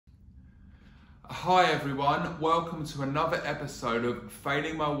Hi everyone, welcome to another episode of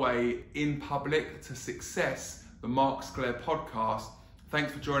Failing My Way in Public to Success, the Mark Sclair podcast.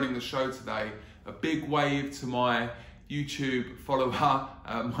 Thanks for joining the show today. A big wave to my YouTube follower,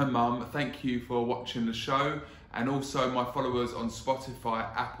 my mum. Thank you for watching the show, and also my followers on Spotify,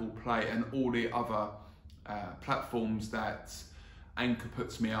 Apple Play and all the other platforms that Anchor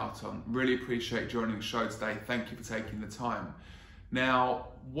puts me out on. Really appreciate joining the show today. Thank you for taking the time. Now,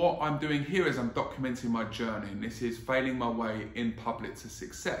 what I'm doing here is I'm documenting my journey, and this is failing my way in public to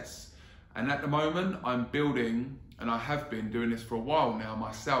success. And at the moment, I'm building, and I have been doing this for a while now,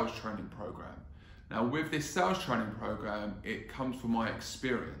 my sales training program. Now, with this sales training program, it comes from my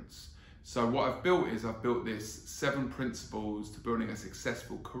experience. So what I've built is I've built this 7 principles to building a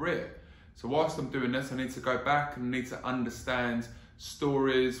successful career. So whilst I'm doing this, I need to go back and need to understand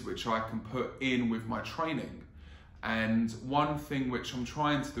stories which I can put in with my training. And one thing which I'm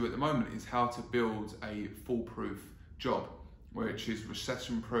trying to do at the moment is how to build a foolproof job, which is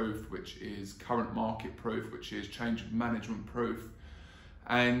recession proof, which is current market proof, which is change of management proof.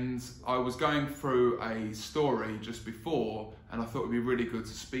 And I was going through a story just before, and I thought it'd be really good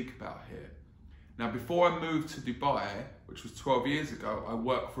to speak about here. Now, before I moved to Dubai, which was 12 years ago, I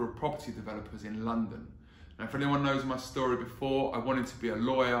worked for property developers in London. Now, if anyone knows my story before, I wanted to be a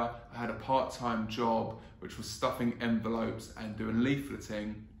lawyer. I had a part-time job, which was stuffing envelopes and doing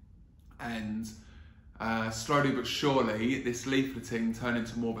leafleting. And slowly but surely, this leafleting turned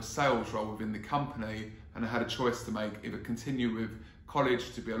into more of a sales role within the company. And I had a choice to make, either continue with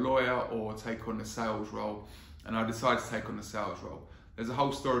college to be a lawyer or take on the sales role. And I decided to take on the sales role. There's a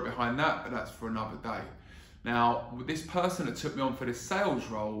whole story behind that, but that's for another day. Now, this person that took me on for this sales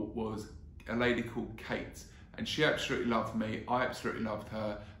role was a lady called Kate. And she absolutely loved me, I absolutely loved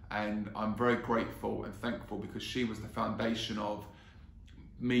her, and I'm very grateful and thankful because she was the foundation of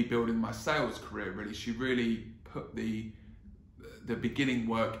me building my sales career, really. She really put the beginning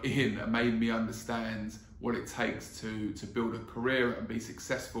work in and made me understand what it takes to build a career and be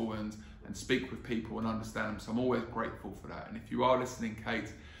successful and speak with people and understand them. So I'm always grateful for that. And if you are listening,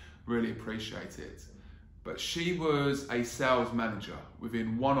 Kate, really appreciate it. But she was a sales manager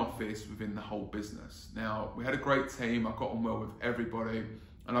within one office within the whole business. Now, we had a great team. I got on well with everybody,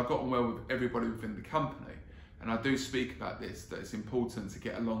 and I got on well with everybody within the company. And I do speak about this, that it's important to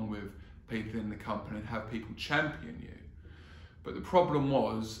get along with people in the company and have people champion you. But the problem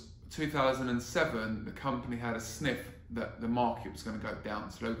was, 2007, the company had a sniff that the market was going to go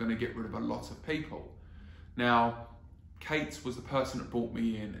down, so they were going to get rid of a lot of people. Now, Kate was the person that brought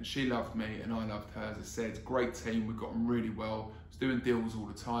me in, and she loved me and I loved her. As I said, great team, we got on really well, was doing deals all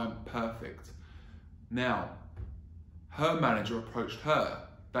the time, perfect. Now, her manager approached her,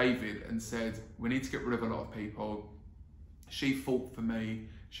 David, and said, we need to get rid of a lot of people. She fought for me,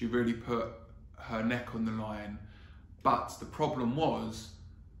 she really put her neck on the line, but the problem was,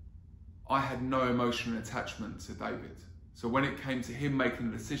 I had no emotional attachment to David. So when it came to him making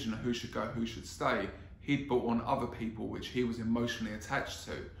a decision of who should go, who should stay, he'd brought on other people which he was emotionally attached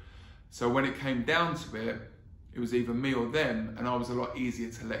to. So when it came down to it, it was either me or them, and I was a lot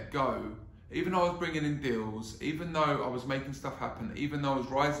easier to let go. Even though I was bringing in deals, even though I was making stuff happen, even though I was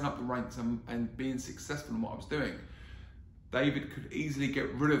rising up the ranks and being successful in what I was doing, David could easily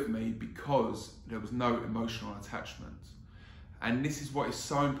get rid of me because there was no emotional attachment. And this is what is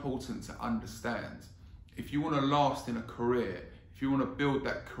so important to understand. If you want to last in a career, if you want to build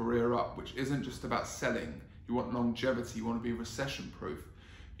that career up, which isn't just about selling, you want longevity, you want to be recession proof,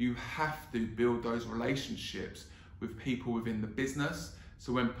 you have to build those relationships with people within the business.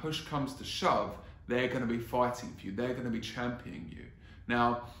 So when push comes to shove, they're going to be fighting for you, they're going to be championing you.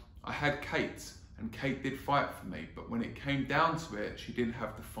 Now, I had Kate, and Kate did fight for me, but when it came down to it, she didn't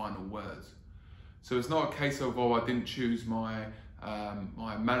have the final words. So it's not a case of, oh, I didn't choose my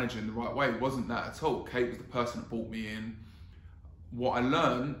manager in the right way. It wasn't that at all. Kate was the person that brought me in. What I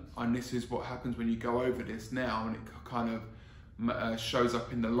learned, and this is what happens when you go over this now, and it kind of shows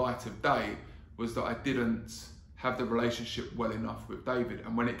up in the light of day, was that I didn't have the relationship well enough with David.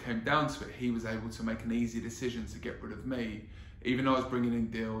 And when it came down to it, he was able to make an easy decision to get rid of me. Even though I was bringing in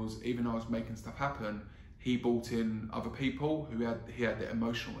deals, even though I was making stuff happen, he brought in other people who he had the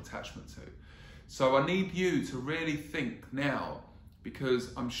emotional attachment to. So I need you to really think now,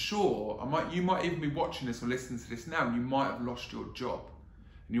 because I'm sure you might even be watching this or listening to this now, and you might have lost your job.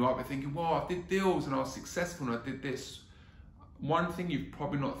 And you might be thinking, well, I did deals and I was successful and I did this. One thing you've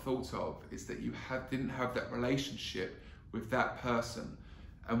probably not thought of is that you didn't have that relationship with that person.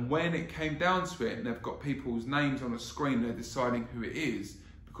 And when it came down to it, and they've got people's names on a screen, they're deciding who it is,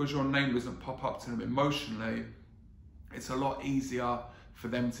 because your name doesn't pop up to them emotionally, it's a lot easier for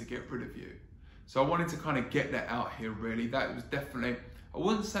them to get rid of you. So I wanted to kind of get that out here really. That was definitely, I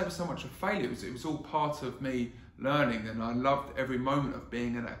wouldn't say it was so much a failure, it was all part of me learning, and I loved every moment of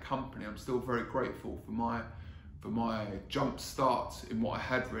being in that company. I'm still very grateful for my jump start in what I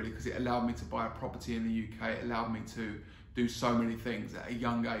had really, because it allowed me to buy a property in the UK, it allowed me to do so many things at a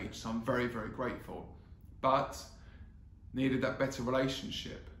young age, so I'm very, very grateful. But needed that better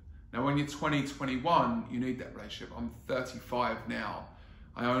relationship. Now when you're 20, 21, you need that relationship. I'm 35 now,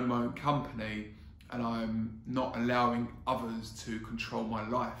 I own my own company, and I'm not allowing others to control my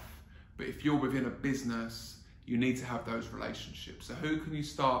life. But if you're within a business, you need to have those relationships. So who can you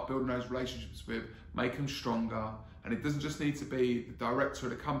start building those relationships with? Make them stronger. And it doesn't just need to be the director of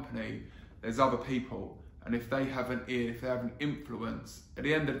the company, there's other people. And if they have an ear, if they have an influence, at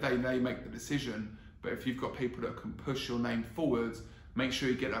the end of the day, they make the decision. But if you've got people that can push your name forward, make sure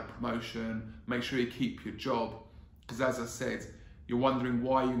you get that promotion, make sure you keep your job. Because as I said, you're wondering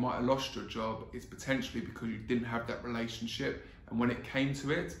why you might have lost your job. It's potentially because you didn't have that relationship. And when it came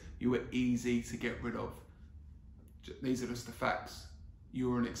to it, you were easy to get rid of. These are just the facts.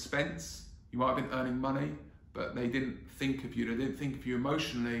 You were an expense, you might have been earning money, but they didn't think of you, they didn't think of you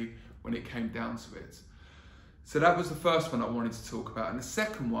emotionally when it came down to it. So that was the first one I wanted to talk about. And the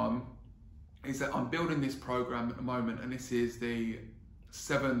second one is that I'm building this program at the moment, and this is the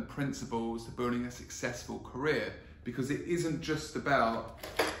 7 principles to building a successful career, because it isn't just about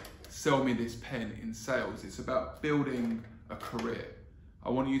sell me this pen in sales, it's about building a career. I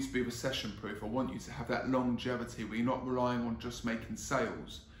want you to be recession proof. I want you to have that longevity where you're not relying on just making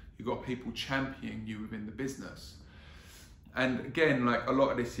sales. You've got people championing you within the business. And again, like a lot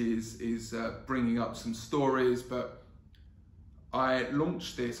of this is bringing up some stories, but I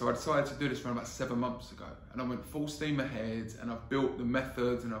launched this, so I decided to do this around about 7 months ago, and I went full steam ahead, and I've built the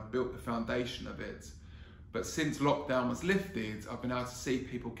methods and I've built the foundation of it. But since lockdown was lifted, I've been able to see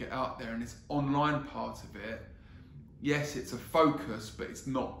people get out there, and this online part of it, yes, it's a focus, but it's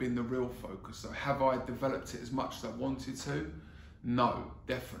not been the real focus. So have I developed it as much as I wanted to? No,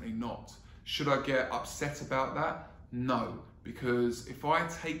 definitely not. Should I get upset about that? No, because if I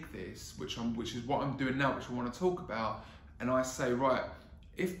take this, which is what I'm doing now, which I want to talk about, and I say, right,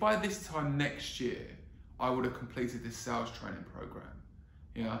 if by this time next year, I would have completed this sales training program,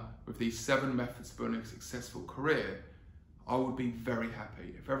 yeah, with these 7 methods for building a successful career, I would be very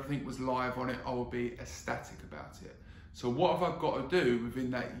happy. If everything was live on it, I would be ecstatic about it. So what have I got to do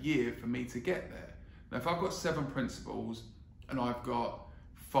within that year for me to get there? Now, if I've got 7 principles and I've got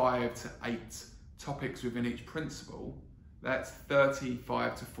 5 to 8 topics within each principle, that's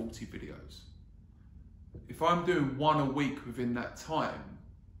 35 to 40 videos. If I'm doing 1 a week within that time,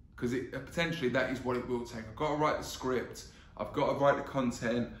 because potentially that is what it will take. I've got to write the script, I've got to write the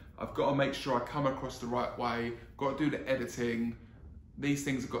content, I've got to make sure I come across the right way, I've got to do the editing. These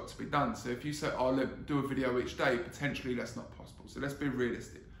things have got to be done. So if you say, oh, look, do a video each day, potentially that's not possible. So let's be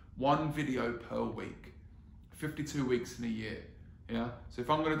realistic. 1 video per week, 52 weeks in a year. Yeah. So if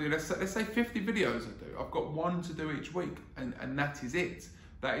I'm going to do, let's say 50 videos I do, I've got 1 to do each week, and that is it.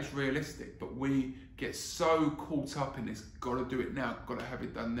 That is realistic. But we get so caught up in this, got to do it now, got to have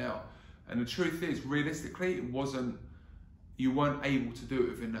it done now. And the truth is, realistically, you weren't able to do it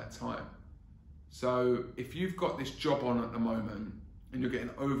within that time. So if you've got this job on at the moment, and you're getting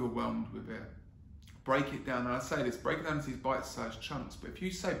overwhelmed with it, break it down. And I say this, break it down into these bite-sized chunks. But if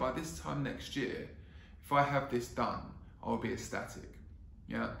you say by this time next year, if I have this done, I will be ecstatic.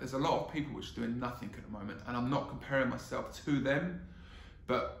 Yeah, there's a lot of people which are doing nothing at the moment, and I'm not comparing myself to them,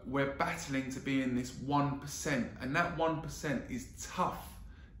 but we're battling to be in this 1%, and that 1% is tough.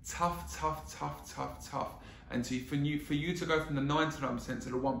 And for you to go from the 99% to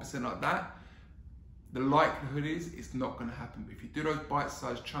the 1% like that, the likelihood is it's not going to happen. But if you do those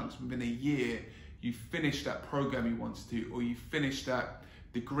bite-sized chunks within a year, you finish that program you want to do, or you finish that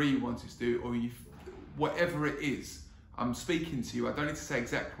degree you want to do, or whatever it is. I'm speaking to you. I don't need to say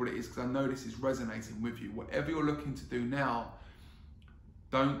exactly what it is, because I know this is resonating with you. Whatever you're looking to do now,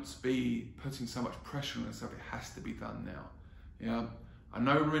 don't be putting so much pressure on yourself. It has to be done now. Yeah. I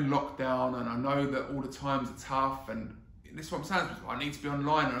know we're in lockdown, and I know that all the times are tough, and this is what I'm saying. I need to be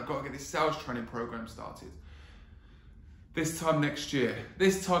online, and I've got to get this sales training program started. This time next year,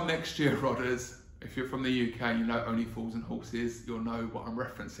 Rodders, if you're from the UK, you know Only Fools and Horses, you'll know what I'm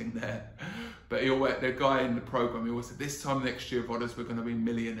referencing there. But the guy in the program, he always said, this time next year, Rodders, we're going to be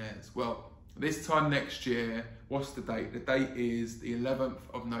millionaires. Well, this time next year, what's the date? The date is the 11th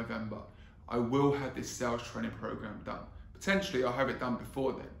of November. I will have this sales training program done. Potentially, I'll have it done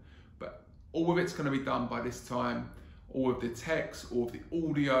before then. But all of it's going to be done by this time. All of the text, all of the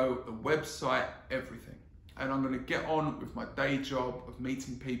audio, the website, everything. and I'm going to get on with my day job of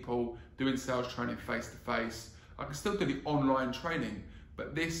meeting people, doing sales training face to face. I can still do the online training,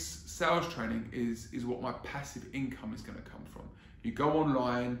 but this sales training is what my passive income is going to come from. You go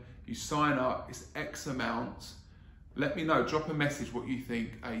online, you sign up, it's X amount. Let me know, drop a message what you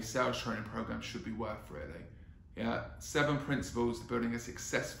think a sales training program should be worth, really. Yeah, 7 principles to building a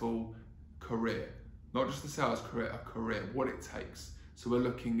successful career. Not just a sales career, a career, what it takes. So we're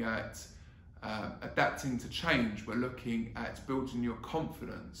looking at adapting to change. We're looking at building your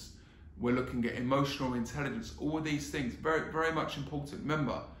confidence. We're looking at emotional intelligence. All of these things, very, very much important.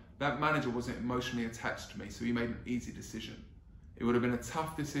 Remember, that manager wasn't emotionally attached to me, so he made an easy decision. It would have been a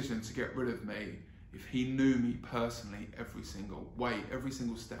tough decision to get rid of me if he knew me personally every single way, every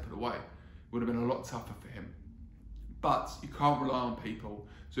single step of the way. It would have been a lot tougher for him. But you can't rely on people.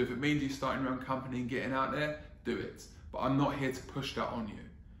 So if it means you starting your own company and getting out there, do it. But I'm not here to push that on you.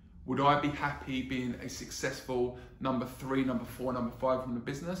 Would I be happy being a successful number 3, number 4, number 5 in the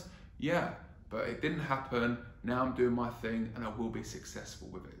business? Yeah, but it didn't happen. Now I'm doing my thing and I will be successful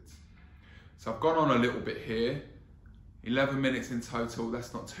with it. So I've gone on a little bit here. 11 minutes in total,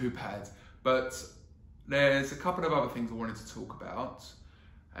 that's not too bad. But there's a couple of other things I wanted to talk about,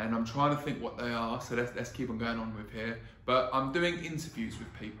 and I'm trying to think what they are, so let's keep on going on with here. But I'm doing interviews with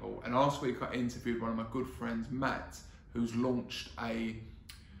people, and last week I interviewed one of my good friends, Matt, who's launched a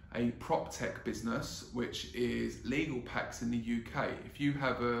prop tech business, which is legal packs in the UK. If you've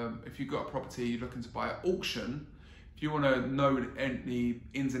got a property you're looking to buy at auction, if you want to know the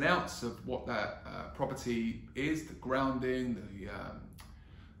ins and outs of what that property is, the grounding,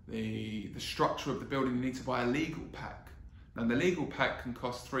 the structure of the building, you need to buy a legal pack. Now the legal pack can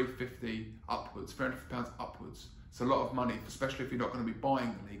cost £350 upwards, £350 upwards. It's a lot of money, especially if you're not going to be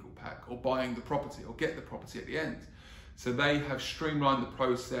buying the legal pack or buying the property or get the property at the end. So they have streamlined the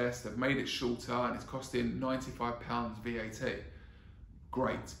process, they've made it shorter, and it's costing £95 VAT.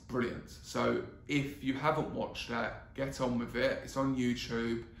 Great, brilliant. So if you haven't watched that, get on with it. It's on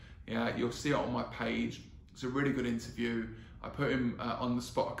YouTube. Yeah, you'll see it on my page. It's a really good interview. I put him on the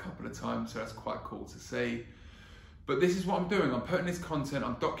spot a couple of times, so that's quite cool to see. But this is what I'm doing. I'm putting this content,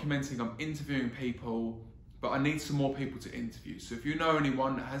 I'm documenting, I'm interviewing people, but I need some more people to interview. So if you know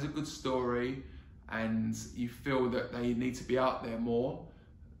anyone that has a good story and you feel that they need to be out there more,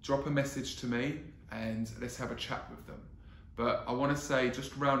 drop a message to me and let's have a chat with them. But I want to say,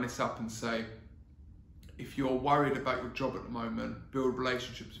 just round this up and say, if you're worried about your job at the moment, build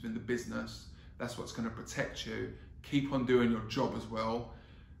relationships within the business. That's what's going to protect you. Keep on doing your job as well.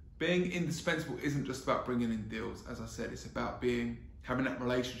 Being indispensable isn't just about bringing in deals. As I said, it's about having that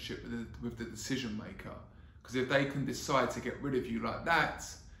relationship with the decision maker. Because if they can decide to get rid of you like that,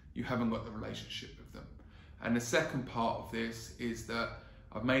 you haven't got the relationship with them. And the second part of this is that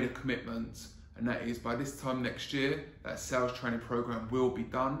I've made a commitment, and that is by this time next year, that sales training program will be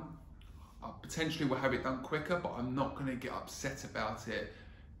done. I potentially will have it done quicker, but I'm not going to get upset about it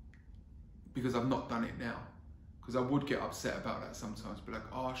because I've not done it now. Because I would get upset about that sometimes, be like,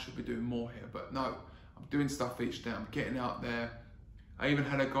 oh, I should be doing more here. But no, I'm doing stuff each day, I'm getting out there. I even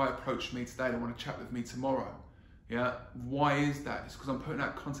had a guy approach me today that want to chat with me tomorrow. Yeah, why is that? It's because I'm putting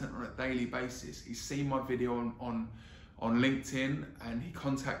out content on a daily basis. He's seen my video on LinkedIn and he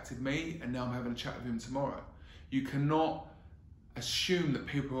contacted me, and now I'm having a chat with him tomorrow. You cannot assume that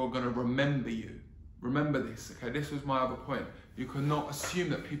people are going to remember you. Remember this, okay? This was my other point. You cannot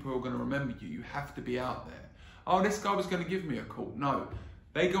assume that people are going to remember you. You have to be out there. Oh, this guy was going to give me a call. No,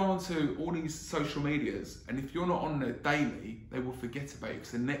 they go onto all these social medias, and if you're not on there daily, they will forget about you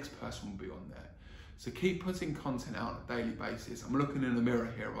because the next person will be on there. So keep putting content out on a daily basis. I'm looking in the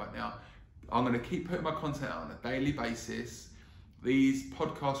mirror here right now. I'm going to keep putting my content out on a daily basis. These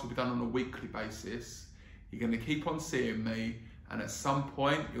podcasts will be done on a weekly basis. You're going to keep on seeing me, and at some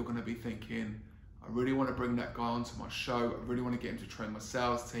point, you're going to be thinking, I really want to bring that guy onto my show. I really want to get him to train my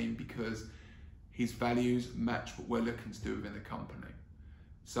sales team because his values match what we're looking to do within the company.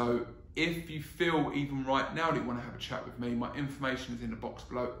 So if you feel even right now that you want to have a chat with me, my information is in the box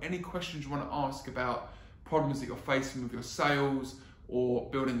below. Any questions you want to ask about problems that you're facing with your sales or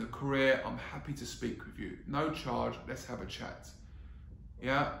building a career, I'm happy to speak with you. No charge, let's have a chat.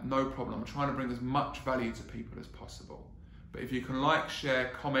 Yeah, no problem. I'm trying to bring as much value to people as possible. But if you can like,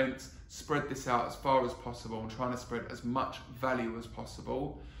 share, comment, spread this out as far as possible. I'm trying to spread as much value as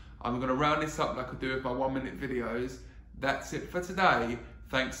possible. I'm going to round this up like I do with my 1-minute videos. That's it for today.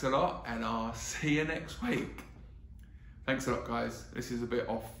 Thanks a lot, and I'll see you next week. Thanks a lot, guys. This is a bit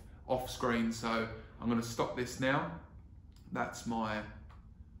off screen, so I'm going to stop this now. That's my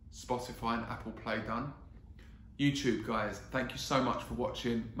Spotify and Apple Play done. YouTube, guys, thank you so much for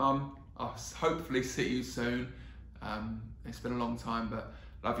watching. Mum, I'll hopefully see you soon. It's been a long time, but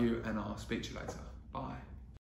love you, and I'll speak to you later. Bye.